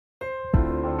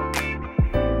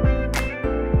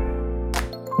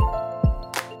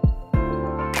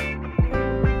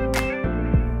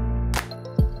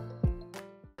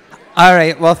All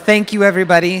right, well, thank you,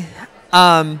 everybody.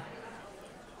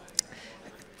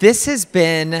 This has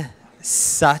been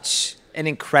such an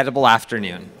incredible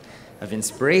afternoon of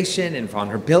inspiration and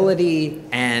vulnerability,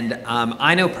 and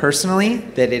I know personally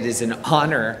that it is an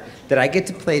honor that I get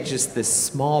to play just this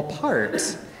small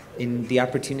part in the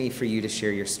opportunity for you to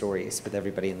share your stories with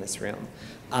everybody in this room.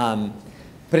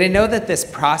 But I know that this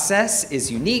process is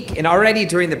unique, and already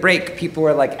during the break, people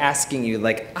were like asking you,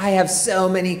 like, I have so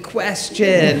many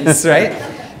questions, right?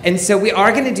 And so we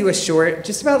are gonna do a short,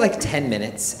 just about like 10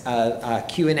 minutes,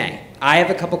 Q&A. I have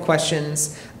a couple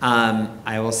questions.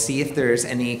 I will see if there's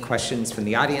any questions from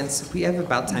the audience. We have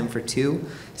about time for 2,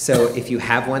 so if you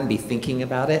have one, be thinking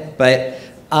about it. But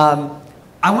I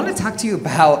wanna talk to you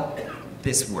about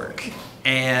this work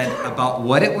and about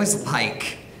what it was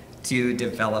like to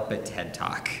develop a TED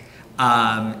Talk,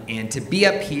 and to be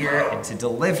up here and to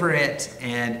deliver it,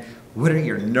 and what are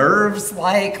your nerves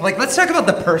like? Like, let's talk about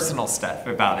the personal stuff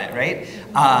about it, right?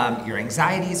 Your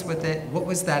anxieties with it. What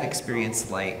was that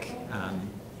experience like,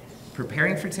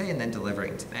 preparing for today and then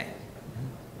delivering today?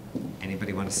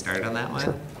 Anybody want to start on that one?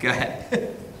 Sure. Go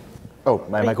ahead. Oh,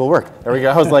 my mic will work. There we go.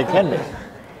 I was like,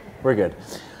 we're good.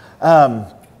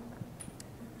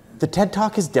 The TED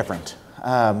Talk is different.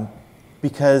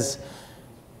 Because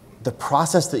the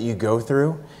process that you go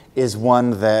through is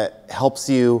one that helps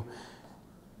you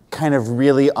kind of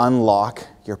really unlock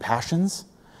your passions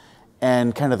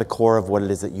and kind of the core of what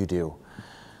it is that you do.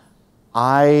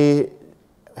 I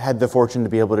had the fortune to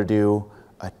be able to do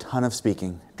a ton of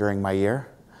speaking during my year.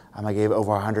 I gave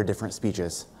over 100 different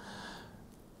speeches.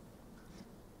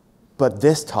 But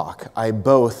this talk, I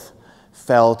both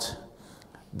felt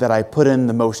that I put in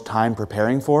the most time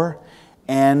preparing for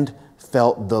and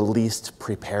felt the least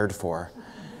prepared for.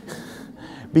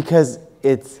 Because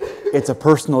it's a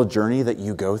personal journey that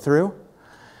you go through,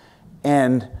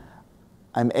 and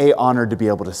I'm honored to be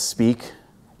able to speak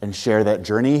and share that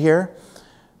journey here,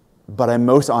 but I'm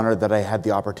most honored that I had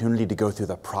the opportunity to go through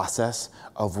the process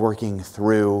of working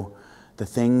through the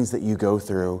things that you go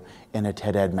through in a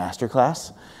TED Ed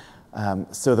masterclass.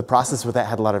 So the process with that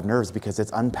had a lot of nerves because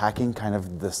it's unpacking kind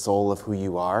of the soul of who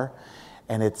you are.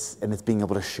 And it's being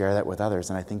able to share that with others.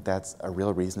 And I think that's a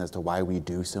real reason as to why we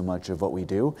do so much of what we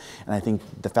do. And I think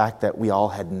the fact that we all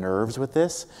had nerves with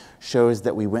this shows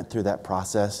that we went through that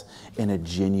process in a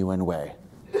genuine way.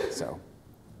 So.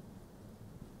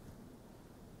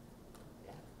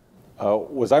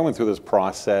 As I went through this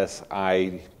process,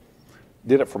 I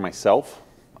did it for myself.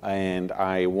 And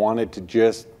I wanted to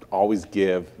just always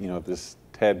give, this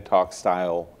TED Talk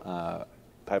style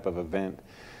type of event.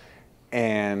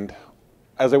 And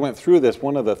as I went through this,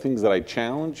 one of the things that I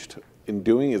challenged in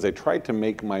doing is I tried to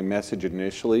make my message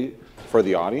initially for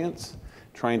the audience,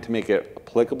 trying to make it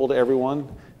applicable to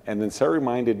everyone. And then Sarah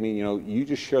reminded me, you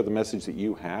just share the message that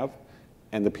you have,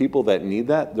 and the people that need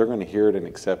that, they're going to hear it and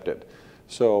accept it.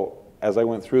 So as I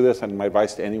went through this, and my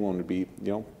advice to anyone would be,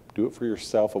 do it for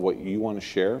yourself of what you want to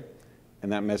share,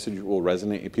 and that message will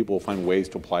resonate, and people will find ways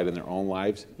to apply it in their own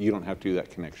lives. You don't have to do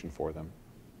that connection for them.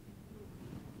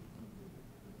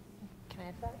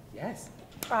 Yes.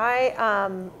 I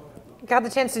got the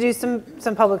chance to do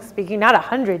some public speaking, not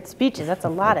 100 speeches, that's a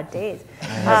lot of days.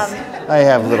 I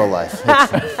have little life.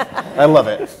 I love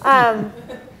it.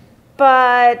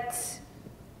 But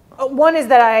one is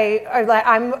that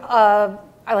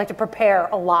I like to prepare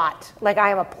a lot, like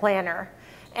I am a planner.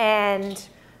 And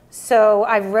so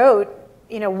I wrote,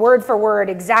 word for word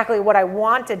exactly what I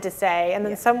wanted to say. And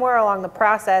then somewhere along the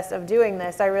process of doing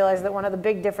this, I realized that one of the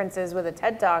big differences with a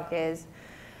TED Talk is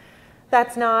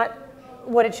that's not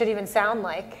what it should even sound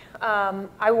like.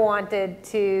 I wanted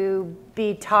to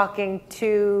be talking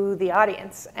to the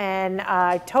audience, and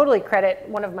I totally credit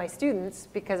one of my students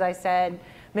because I said,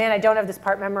 man, I don't have this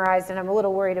part memorized and I'm a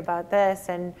little worried about this.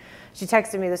 And she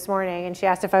texted me this morning and she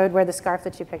asked if I would wear the scarf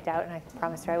that she picked out, and I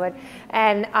promised her I would.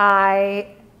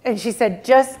 And she said,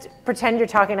 just pretend you're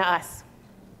talking to us.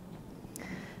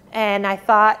 And I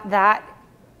thought that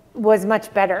was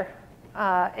much better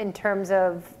in terms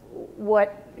of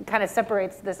what kind of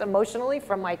separates this emotionally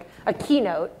from like a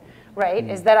keynote, right?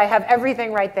 Is that I have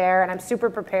everything right there and I'm super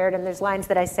prepared, and there's lines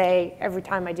that I say every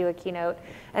time I do a keynote.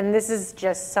 And this is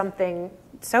just something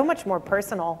so much more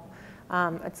personal.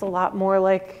 It's a lot more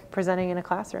like presenting in a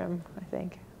classroom, I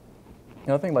think.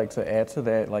 I think like to add to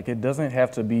that, like it doesn't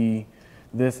have to be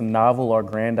this novel or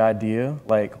grand idea.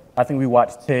 Like I think we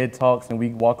watch TED Talks and we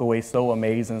walk away so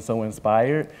amazed and so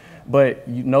inspired. But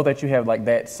you know that you have like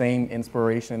that same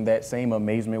inspiration, that same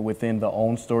amazement within the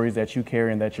own stories that you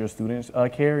carry and that your students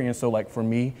carry. And so like for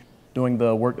me, doing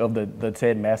the work of the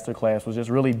TED Masterclass was just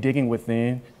really digging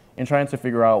within and trying to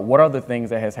figure out what are the things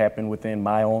that has happened within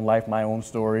my own life, my own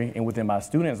story, and within my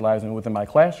students' lives and within my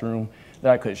classroom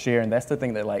that I could share. And that's the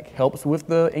thing that like helps with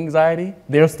the anxiety.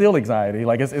 There's still anxiety,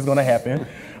 like it's gonna happen.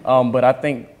 But I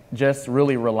think just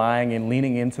really relying and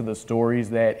leaning into the stories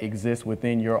that exist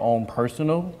within your own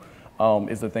personal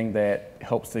is the thing that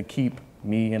helps to keep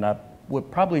me, and I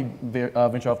would probably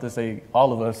venture off to say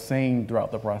all of us, sane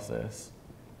throughout the process.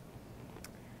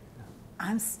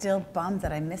 I'm still bummed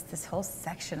that I missed this whole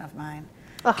section of mine.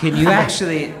 Can you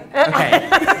actually, okay.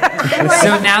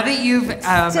 So now that you've...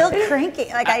 Still cranky.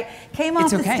 Like I came off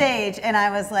It's the okay. stage and I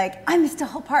was like, I missed a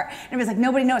whole part. And everybody's like,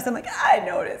 nobody noticed. I'm like, I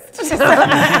noticed. So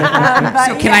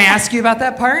can I ask you about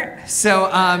that part? So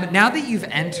now that you've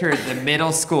entered the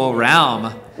middle school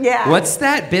realm, Yeah. what's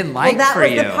that been like well, that for was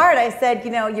you? the part I said,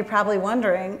 you know, you're probably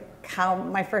wondering how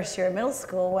my first year of middle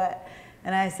school went.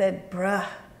 And I said, bruh.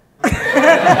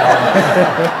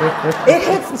 It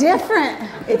hits different.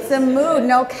 It's a mood,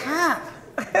 no cap.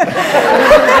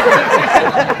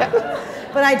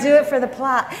 But I do it for the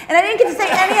plot. And I didn't get to say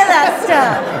any of that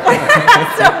stuff.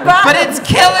 So But it's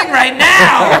killing right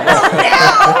now!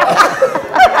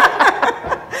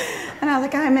 And I was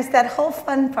like, I missed that whole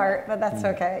fun part, but that's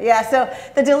okay. Yeah, so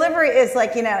the delivery is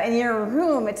like, you know, in your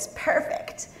room, it's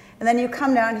perfect. And then you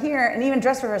come down here, and even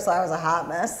dress rehearsal, I was a hot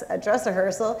mess at dress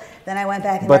rehearsal. Then I went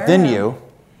back in my But then room. you.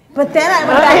 But then I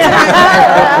went back to my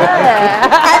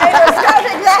room. And it was stuff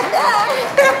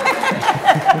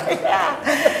exactly.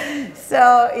 Yeah.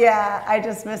 So, yeah, I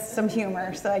just missed some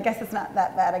humor. So I guess it's not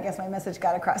that bad. I guess my message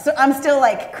got across. So I'm still,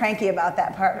 like, cranky about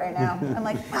that part right now. I'm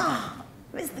like, oh,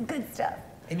 this is the good stuff.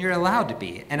 And you're allowed to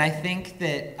be. And I think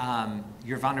that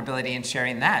your vulnerability in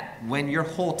sharing that, when your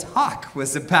whole talk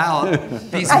was about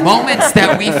these moments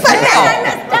that we fail.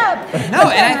 No,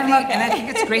 and I think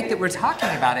it's great that we're talking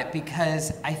about it,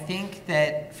 because I think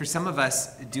that for some of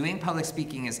us, doing public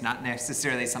speaking is not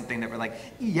necessarily something that we're like,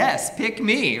 yes, pick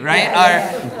me, right?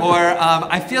 Or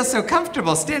I feel so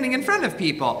comfortable standing in front of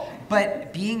people.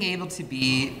 But being able to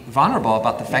be vulnerable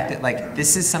about the fact that, like,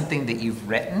 this is something that you've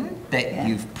written, that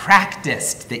you've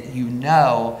practiced, that you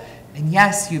know, and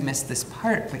yes, you missed this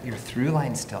part, but your through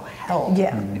line still held.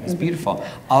 Yeah. It was beautiful.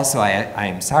 Also, I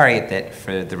am sorry that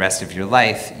for the rest of your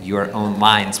life, your own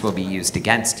lines will be used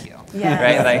against you. Yeah.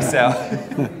 Right? Like, so.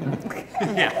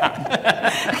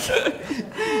 Yeah.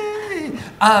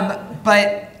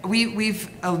 But we've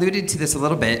alluded to this a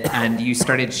little bit, and you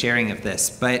started sharing of this,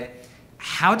 but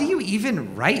how do you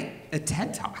even write a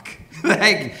TED Talk?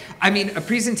 Like, I mean, a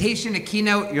presentation, a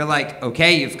keynote, you're like,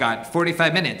 okay, you've got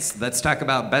 45 minutes. Let's talk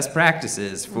about best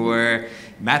practices for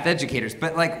math educators.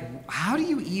 But like, how do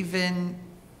you even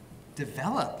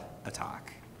develop a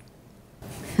talk?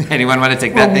 Anyone want to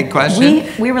take that big question?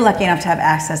 We were lucky enough to have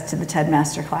access to the TED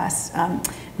Masterclass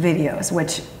videos,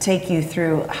 which take you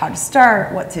through how to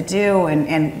start, what to do,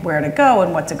 and where to go,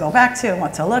 and what to go back to, and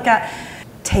what to look at.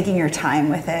 Taking your time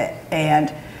with it,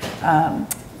 and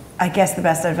I guess the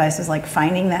best advice is like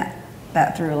finding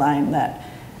that through line that,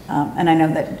 and I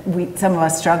know that some of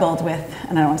us struggled with,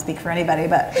 and I don't want to speak for anybody,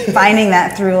 but finding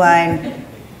that through line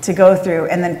to go through,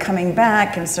 and then coming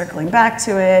back and circling back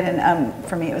to it. And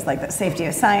for me, it was like the safety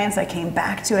of science. I came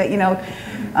back to it, you know,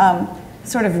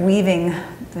 sort of weaving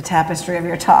the tapestry of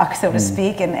your talk, so to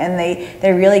speak, and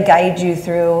they really guide you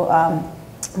through.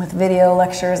 With video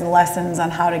lectures and lessons on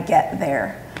how to get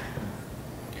there.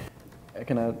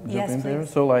 Can I jump Yes, in there? please.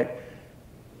 So like,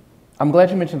 I'm glad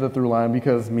you mentioned the through line,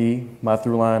 because my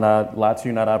through line, I lied to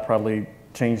you not, I probably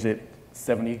changed it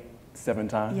 77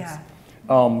 times. Yeah.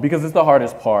 Because it's the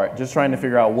hardest part, just trying to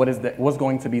figure out what's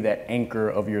going to be that anchor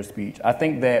of your speech. I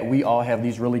think that we all have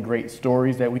these really great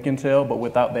stories that we can tell, but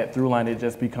without that through line, it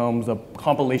just becomes a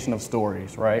compilation of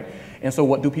stories, right? And so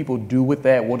what do people do with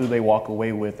that? What do they walk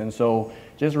away with? And so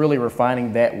just really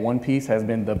refining that one piece has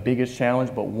been the biggest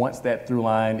challenge, but once that through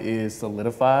line is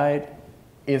solidified,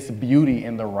 it's beauty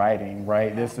in the writing,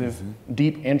 right? This is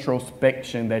deep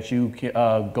introspection that you can,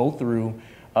 go through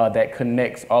that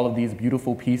connects all of these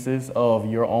beautiful pieces of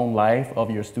your own life,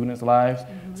 of your students' lives,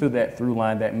 to that through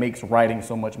line that makes writing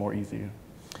so much more easier.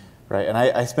 Right, and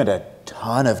I spent a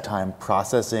ton of time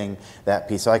processing that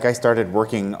piece. So like I started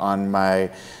working on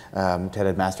my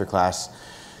TED Masterclass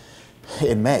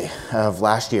in May of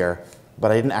last year,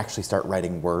 but I didn't actually start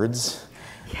writing words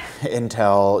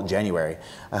until January.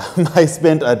 I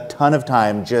spent a ton of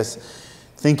time just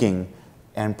thinking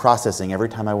and processing every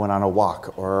time I went on a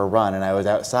walk or a run and I was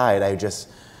outside.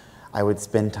 I would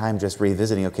spend time just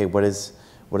revisiting, okay, what is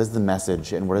the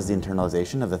message and what is the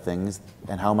internalization of the things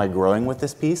and how am I growing with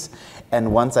this piece?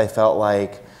 And once I felt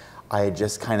like I had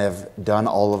just kind of done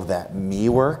all of that me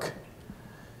work,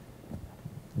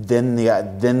 then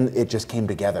it just came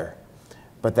together.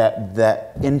 But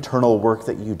that internal work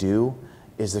that you do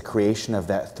is the creation of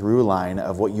that through line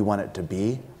of what you want it to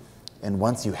be. And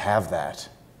once you have that,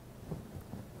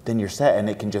 then you're set, and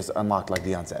it can just unlock like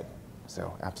Deion said.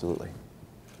 So absolutely.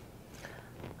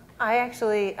 I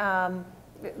actually,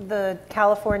 the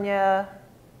California,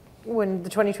 when the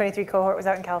 2023 cohort was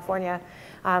out in California,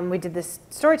 we did this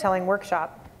storytelling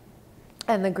workshop.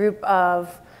 And the group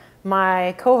of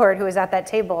my cohort who was at that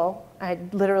table, I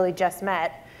had literally just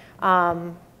met,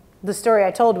 the story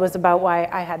I told was about why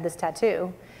I had this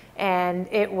tattoo. And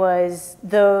it was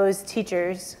those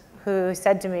teachers who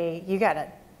said to me, you gotta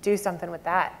do something with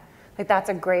that. Like, that's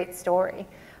a great story.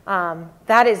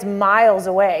 That is miles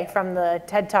away from the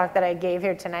TED Talk that I gave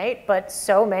here tonight, but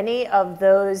so many of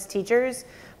those teachers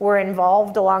were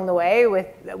involved along the way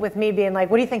with me being like,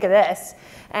 what do you think of this?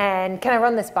 And can I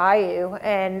run this by you?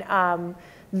 And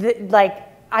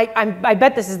I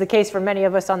bet this is the case for many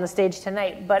of us on the stage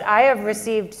tonight, but I have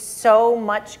received so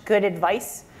much good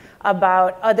advice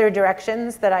about other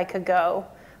directions that I could go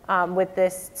with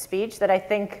this speech that I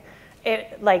think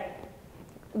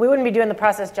we wouldn't be doing the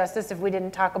process justice if we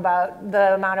didn't talk about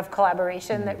the amount of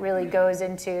collaboration that really goes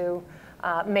into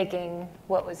making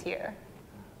what was here.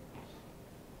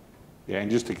 Yeah,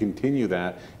 and just to continue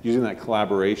that, using that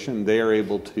collaboration, they are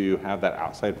able to have that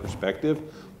outside perspective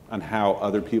on how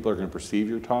other people are going to perceive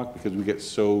your talk, because we get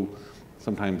so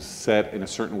sometimes set in a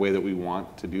certain way that we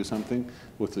want to do something.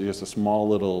 With just a small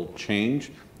little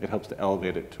change, it helps to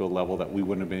elevate it to a level that we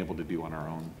wouldn't have been able to do on our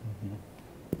own.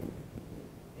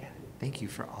 Yeah, thank you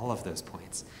for all of those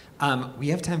points. We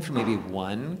have time for maybe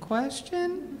one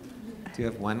question. Do you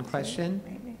have one question?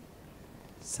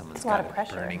 Someone's got a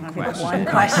burning question. One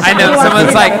question. I know,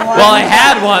 someone's like, well, I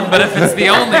had one, but if it's the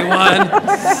only one.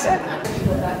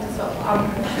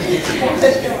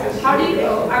 How do you,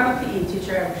 I'm a PE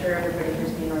teacher, I'm sure everybody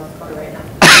hears me in North Dakota right now.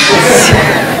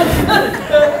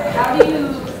 How do you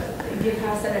get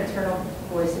past that internal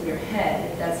voice in your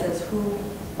head that says, who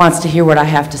wants to hear what I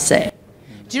have to say?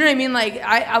 Do you know what I mean? Like,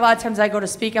 a lot of times I go to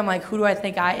speak, I'm like, who do I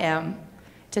think I am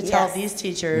to tell these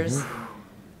teachers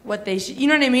what they should, you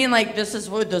know what I mean? Like, this is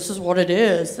what it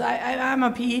is. I'm a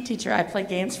PE teacher. I play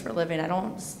games for a living. I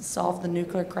don't solve the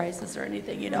nuclear crisis or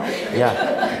anything, you know?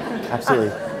 Yeah,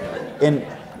 absolutely.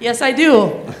 Yes, I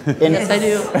do. Yes, I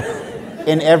do.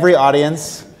 In every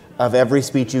audience of every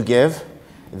speech you give,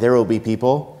 there will be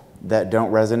people that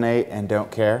don't resonate and don't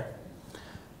care.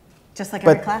 Just like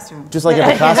every classroom. Just like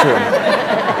every classroom.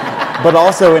 But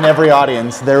also in every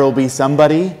audience, there will be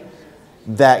somebody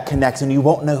that connects, and you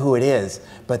won't know who it is,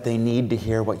 but they need to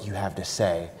hear what you have to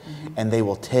say. And they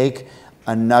will take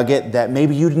a nugget that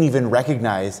maybe you didn't even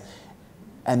recognize,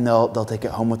 and they'll take it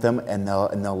home with them, and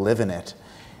they'll live in it.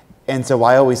 And so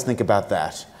I always think about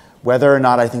that. Whether or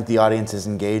not I think the audience is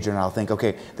engaged, and I'll think,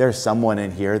 okay, there's someone in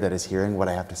here that is hearing what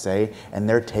I have to say, and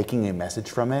they're taking a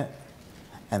message from it,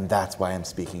 and that's why I'm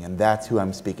speaking, and that's who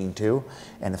I'm speaking to.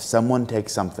 And if someone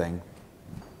takes something,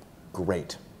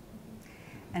 great.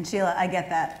 And Sheila, I get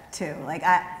that too. Like,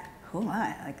 who am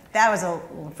I? Like, that was the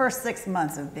first 6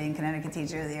 months of being Connecticut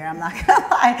Teacher of the Year. I'm not gonna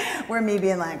lie, where me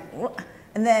being like, what?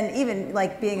 And then even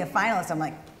like being a finalist, I'm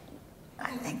like,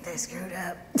 I think they screwed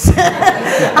up. But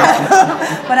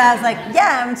I was like,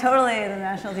 yeah, I'm totally the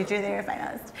National Teacher of the Year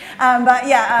finalist.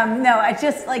 No, I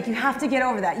just, like, you have to get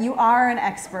over that. You are an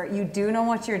expert. You do know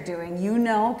what you're doing. You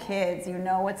know kids. You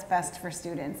know what's best for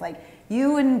students. Like,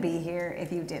 you wouldn't be here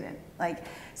if you didn't. Like,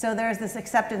 so there's this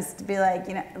acceptance to be like,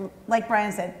 you know, like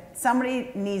Brian said,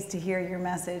 somebody needs to hear your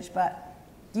message, but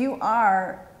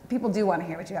people do want to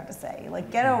hear what you have to say. Like,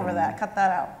 get over that. Cut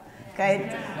that out.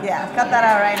 Okay? Yeah, cut that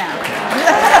out right now.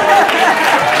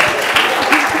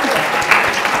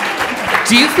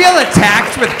 Do you feel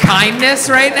attacked with kindness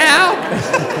right now? I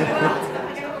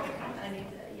need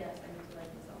to like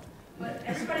myself. But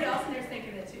everybody else in there's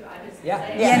thinking it too. No.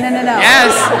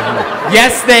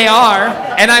 Yes, they are.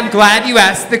 And I'm glad you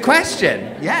asked the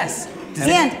question. Yes.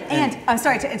 And I'm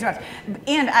sorry to interrupt.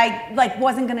 And I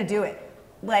wasn't gonna do it.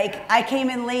 Like, I came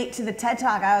in late to the TED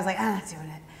Talk. I was like, I'm not doing it.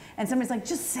 And somebody's like,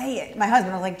 just say it. My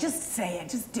husband was like, just say it,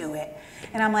 just do it.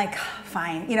 And I'm like,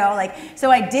 fine,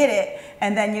 so I did it.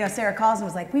 And then, Sarah calls and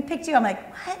was like, we picked you. I'm like,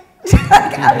 what?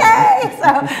 Like, okay.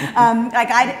 So,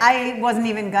 I wasn't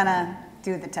even gonna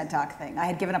do the TED Talk thing. I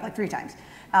had given up like 3 times.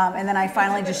 And then I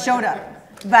finally just showed up.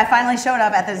 But I finally showed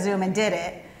up at the Zoom and did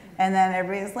it. And then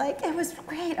everybody's like, it was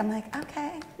great. I'm like,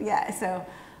 okay. Yeah, so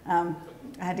I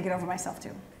had to get over myself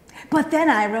too. But then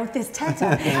I wrote this TED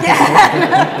Talk.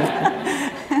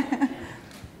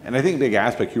 And I think big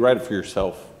aspect, you write it for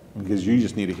yourself because you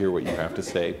just need to hear what you have to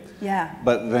say. Yeah.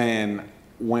 But then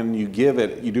when you give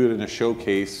it, you do it in a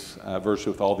showcase versus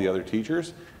with all the other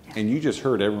teachers, and you just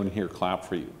heard everyone here clap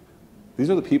for you. These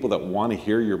are the people that want to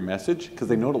hear your message because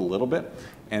they know it a little bit,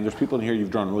 and there's people in here you've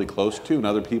drawn really close to, and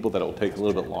other people that it will take a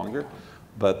little bit longer.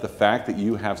 But the fact that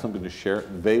you have something to share,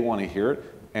 they want to hear it,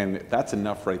 and that's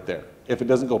enough right there. If it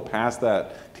doesn't go past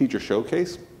that teacher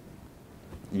showcase,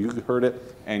 you heard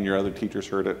it, and your other teachers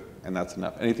heard it, and that's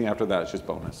enough. Anything after that is just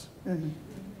bonus. Mm-hmm.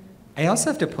 I also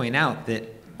have to point out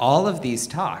that all of these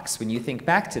talks, when you think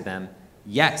back to them,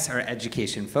 yes, are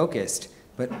education focused,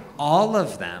 but all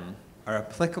of them are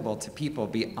applicable to people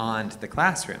beyond the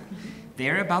classroom.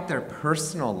 They're about their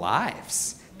personal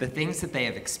lives, the things that they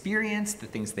have experienced, the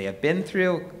things they have been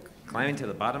through, climbing to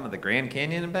the bottom of the Grand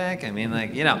Canyon and back. I mean,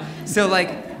 like, you know. So,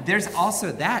 like, there's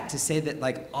also that to say that,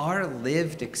 like, our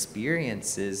lived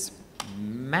experiences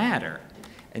matter.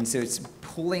 And so it's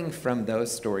pulling from those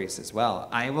stories as well.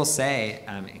 I will say,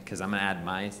 because I'm going to add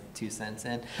my 2 cents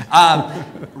in,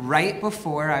 right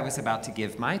before I was about to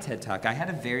give my TED Talk, I had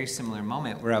a very similar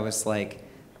moment where I was like,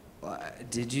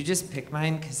 did you just pick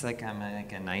mine because, like, I'm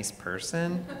like a nice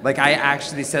person? Like, I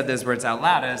actually said those words out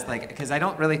loud. I was like, because I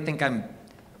don't really think I'm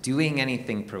doing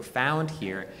anything profound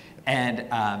here. And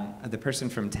the person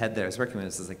from TED that I was working with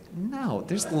was like, no,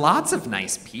 there's lots of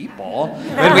nice people,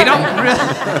 but we don't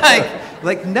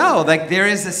really, no, like there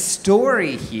is a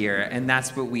story here, and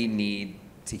that's what we need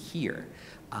to hear.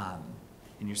 And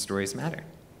your stories matter.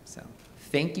 So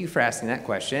thank you for asking that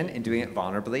question and doing it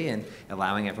vulnerably and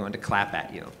allowing everyone to clap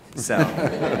at you. So.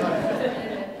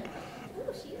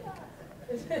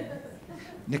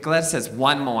 Nicolette says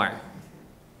one more.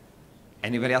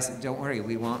 Anybody else? Don't worry,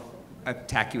 we won't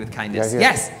attack you with kindness.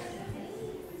 Yes.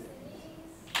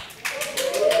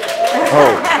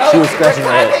 Oh, she was scratching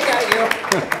her head.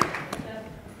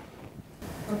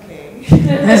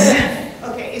 Okay.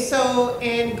 Okay. So,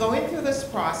 in going through this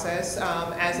process,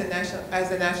 as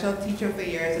a national teacher of the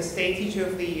year, as a state teacher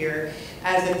of the year,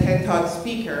 as a TED Talk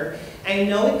speaker, I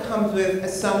know it comes with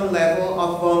some level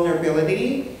of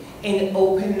vulnerability in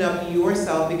opening up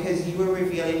yourself because you are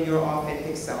revealing your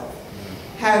authentic self.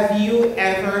 Have you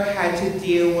ever had to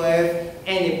deal with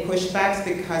any pushbacks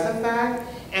because of that?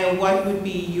 And what would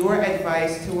be your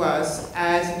advice to us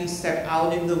as we step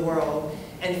out in the world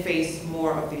and face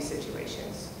more of these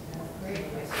situations? Great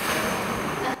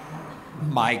question.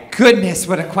 My goodness,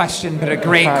 what a question, but a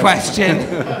great question.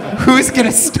 Who's going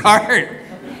to start?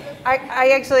 I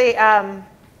actually,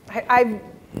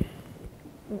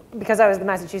 because I was the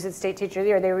Massachusetts State Teacher of the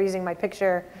Year, they were using my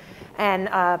picture and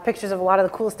pictures of a lot of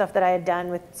the cool stuff that I had done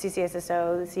with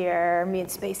CCSSO this year, me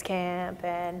at Space Camp,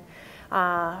 and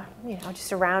you know,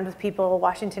 just around with people,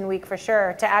 Washington Week for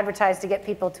sure, to advertise to get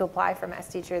people to apply for Mass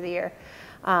Teacher of the Year.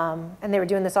 And they were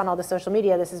doing this on all the social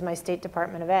media. This is my State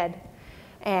Department of Ed.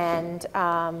 And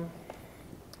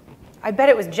I bet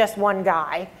it was just one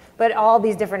guy, but all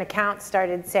these different accounts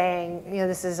started saying, you know,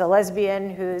 this is a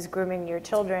lesbian who's grooming your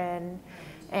children,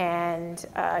 and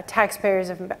taxpayers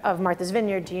of Martha's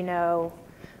Vineyard, do you know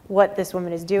what this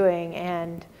woman is doing?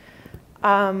 And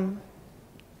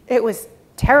it was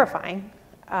terrifying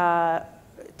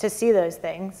to see those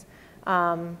things.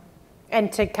 And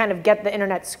to kind of get the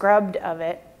internet scrubbed of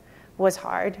it was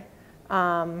hard.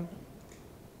 I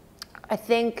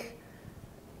think,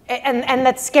 and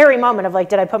that scary moment of like,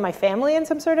 did I put my family in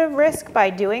some sort of risk by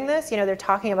doing this? You know, they're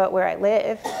talking about where I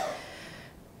live.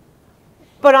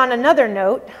 But on another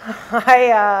note,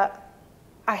 I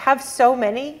have so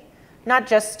many, not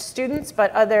just students,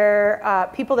 but other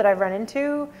people that I've run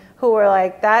into who are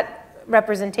like, that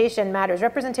representation matters.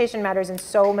 Representation matters in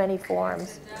so many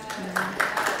forms.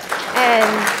 And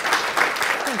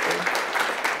thank you.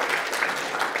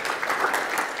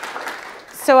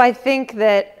 So I think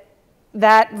that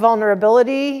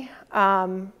vulnerability,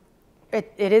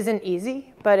 it isn't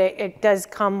easy, but it does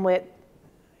come with,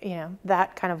 you know,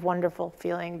 that kind of wonderful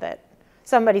feeling that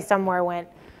somebody somewhere went,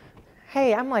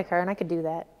 hey, I'm like her and I could do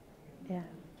that. Yeah.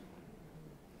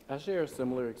 I share a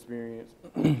similar experience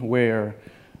where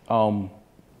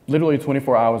literally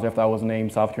 24 hours after I was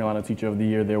named South Carolina Teacher of the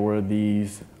Year, there were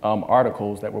these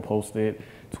articles that were posted,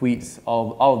 tweets,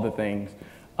 all of the things.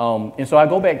 And so I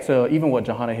go back to even what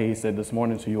Johanna Hayes said this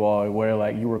morning to you all, where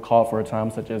like you were called for a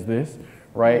time such as this,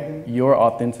 right? Mm-hmm. Your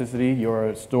authenticity,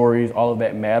 your stories, all of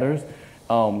that matters.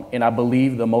 And I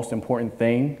believe the most important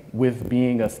thing with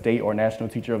being a state or national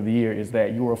teacher of the year is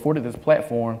that you were afforded this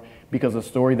platform because the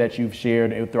story that you've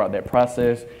shared throughout that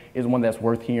process is one that's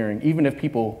worth hearing. Even if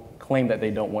people claim that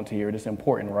they don't want to hear it, it's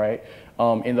important, right?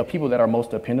 And the people that are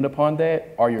most dependent upon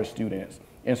that are your students.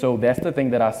 And so that's the thing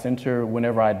that I center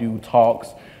whenever I do talks,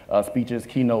 speeches,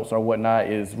 keynotes, or whatnot,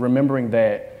 is remembering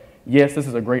that yes, this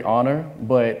is a great honor,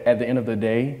 but at the end of the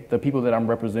day, the people that I'm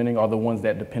representing are the ones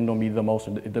that depend on me the most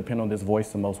and depend on this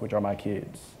voice the most, which are my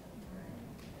kids.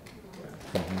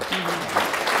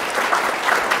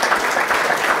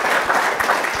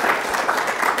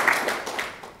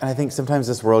 And I think sometimes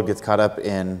this world gets caught up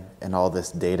in all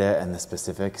this data and the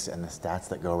specifics and the stats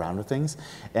that go around with things,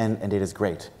 and data is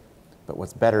great. But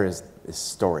what's better is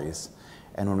stories.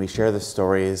 And when we share the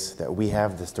stories that we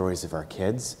have, the stories of our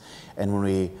kids, and when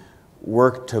we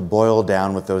work to boil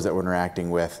down with those that we're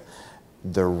interacting with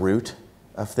the root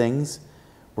of things,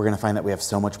 we're going to find that we have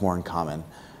so much more in common.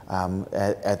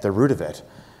 At the root of it,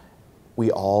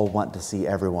 we all want to see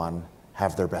everyone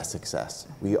have their best success.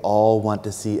 We all want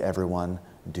to see everyone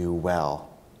do well.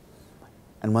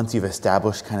 And once you've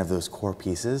established kind of those core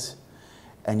pieces,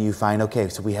 and you find, okay,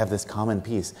 so we have this common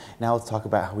piece, now let's talk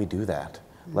about how we do that.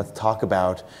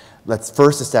 Let's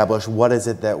first establish what is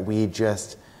it that we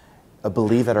just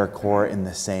believe at our core in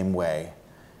the same way.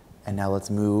 And now let's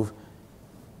move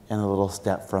in a little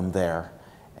step from there.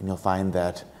 And you'll find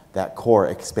that that core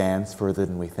expands further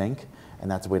than we think, and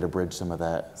that's a way to bridge some of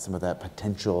that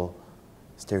potential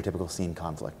stereotypical scene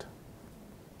conflict.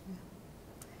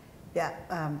 Yeah,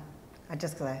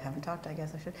 just because I haven't talked, I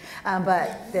guess I should.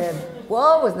 But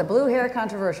was the blue hair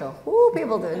controversial? Ooh,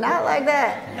 people did not like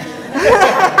that.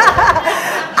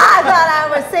 I thought I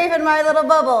was safe in my little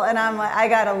bubble, and I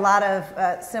got a lot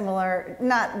of similar,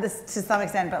 not this to some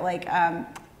extent, but like I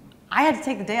had to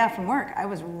take the day off from work. I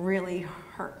was really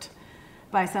hurt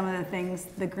by some of the things,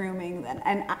 the grooming,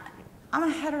 and I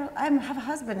have a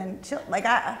husband, and like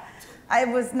I'm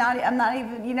not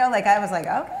even, you know, like I was like,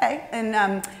 okay,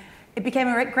 and it became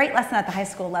a great lesson at the high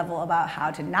school level about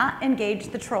how to not engage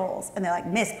the trolls. And they're like,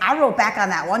 Miss, I wrote back on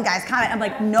that one guy's comment. I'm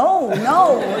like, no,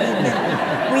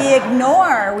 we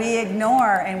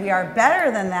ignore, and we are better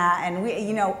than that. And we,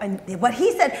 you know, and what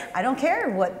he said, I don't care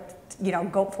what, you know,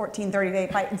 GOAT 1430-day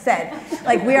fight said.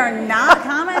 Like, we are not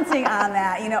commenting on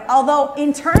that, you know, although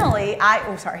internally,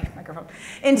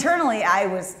 internally I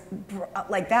was,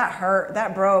 like, that hurt,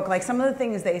 that broke. Like, some of the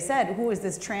things they said, who is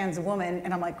this trans woman?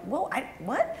 And I'm like, whoa,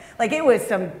 what? Like, it was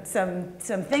some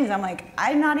things, I'm like,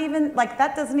 I'm not even, like,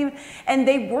 that doesn't even, and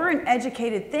they weren't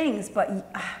educated things,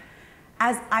 but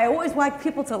as I always like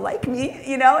people to like me,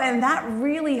 you know, and that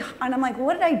really, and I'm like,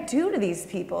 what did I do to these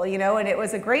people, you know? And it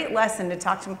was a great lesson to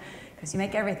talk to them, because you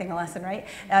make everything a lesson, right?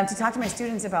 To talk to my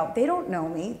students about, they don't know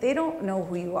me, they don't know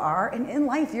who you are, and in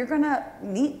life you're gonna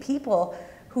meet people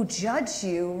who judge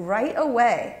you right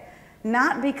away,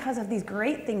 not because of these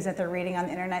great things that they're reading on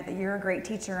the internet, that you're a great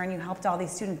teacher and you helped all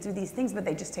these students do these things, but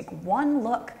they just take one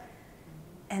look.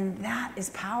 And that is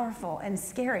powerful and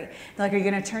scary. They're like, are you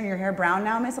gonna turn your hair brown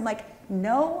now, miss? I'm like,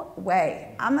 no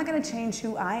way. I'm not gonna change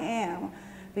who I am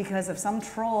because of some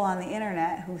troll on the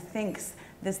internet who thinks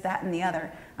this, that, and the other.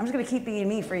 I'm just gonna keep being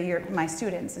me for my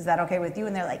students. Is that okay with you?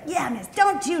 And they're like, yeah, miss,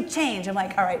 don't you change. I'm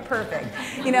like, all right, perfect.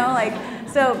 You know, like,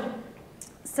 so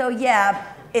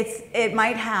yeah, it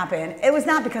might happen. It was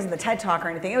not because of the TED Talk or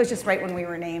anything. It was just right when we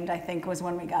were named, I think, was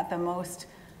when we got the most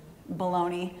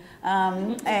baloney.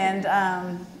 And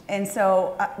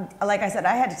so, like I said,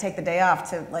 I had to take the day off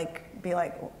to like be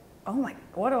like, oh my,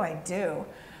 what do I do?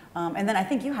 And then I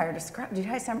think you hired a scrub. Did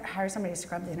you hire somebody to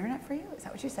scrub the internet for you? Is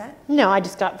that what you said? No, I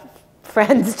just got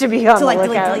friends to be on the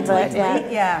lookout.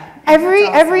 Delete. Yeah.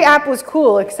 Every app was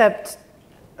cool except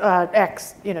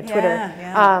X, you know, Twitter.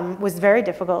 Was very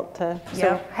difficult to.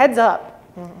 So heads up.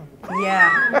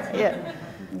 Yeah.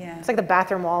 Yeah. It's like the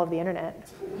bathroom wall of the internet.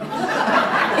 It was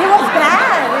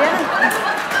bad.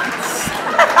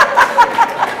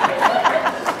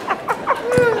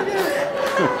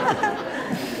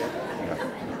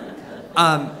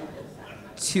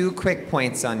 Two quick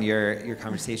points on your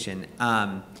conversation.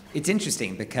 It's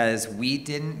interesting because we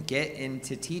didn't get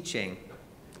into teaching,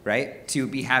 right, to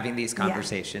be having these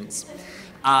conversations.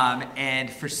 And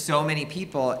for so many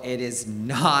people, it is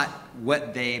not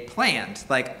what they planned.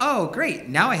 Like, oh, great,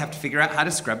 now I have to figure out how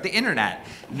to scrub the internet.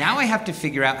 Now I have to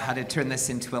figure out how to turn this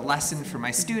into a lesson for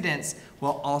my students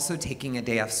while also taking a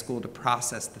day off school to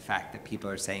process the fact that people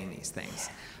are saying these things.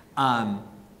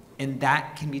 And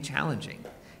that can be challenging.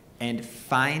 And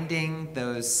finding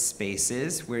those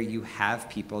spaces where you have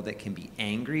people that can be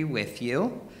angry with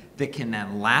you, that can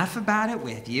then laugh about it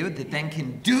with you, that then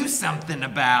can do something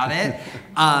about it,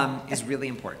 is really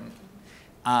important.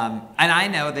 And I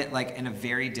know that, like, in a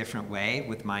very different way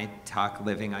with my talk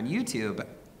living on YouTube,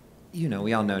 you know,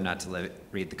 we all know not to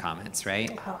read the comments,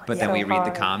 right? Oh, but yeah. then we So read the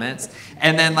hard. comments,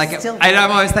 and then like, Still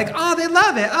I'm always like, oh, they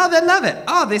love it. Oh, they love it.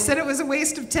 Oh, they said it was a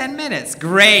waste of 10 minutes.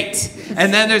 Great.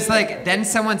 And then there's like, then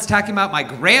someone's talking about my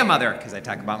grandmother, because I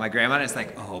talk about my grandmother. It's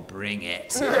like, oh, bring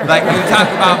it. Like, you talk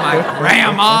about my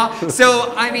grandma.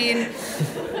 So, I mean,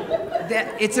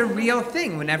 it's a real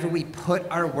thing whenever we put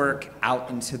our work out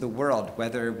into the world,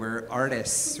 whether we're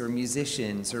artists or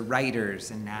musicians or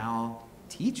writers, and now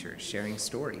teachers sharing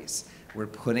stories. We're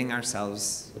putting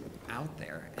ourselves out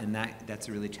there, and that's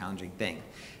a really challenging thing.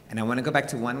 And I want to go back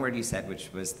to one word you said,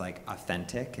 which was like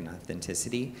authentic and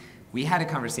authenticity. We had a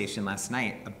conversation last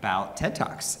night about TED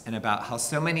Talks and about how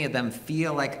so many of them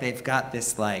feel like they've got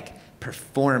this like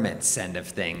performance end of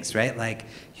things, right? Like,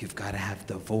 you've got to have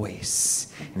the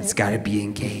voice, and it's got to be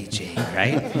engaging,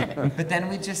 right? But then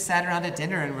we just sat around at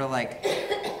dinner and we're like,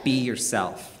 be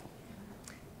yourself.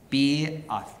 Be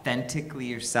authentically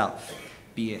yourself.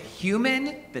 Be a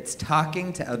human that's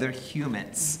talking to other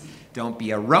humans. Don't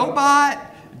be a robot.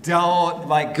 Don't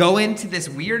like go into this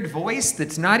weird voice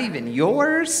that's not even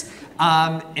yours.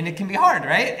 And it can be hard,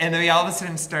 right? And then we all of a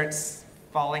sudden start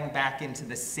falling back into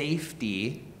the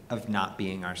safety of not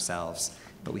being ourselves.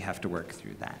 But we have to work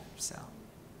through that. So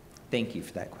thank you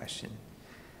for that question.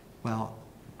 Well,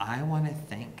 I want to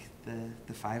thank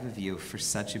the five of you for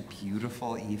such a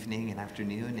beautiful evening and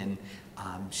afternoon, and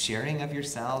sharing of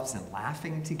yourselves and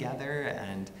laughing together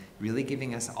and really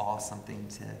giving us all something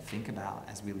to think about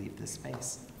as we leave this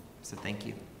space. So thank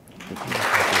you. Thank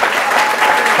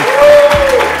you.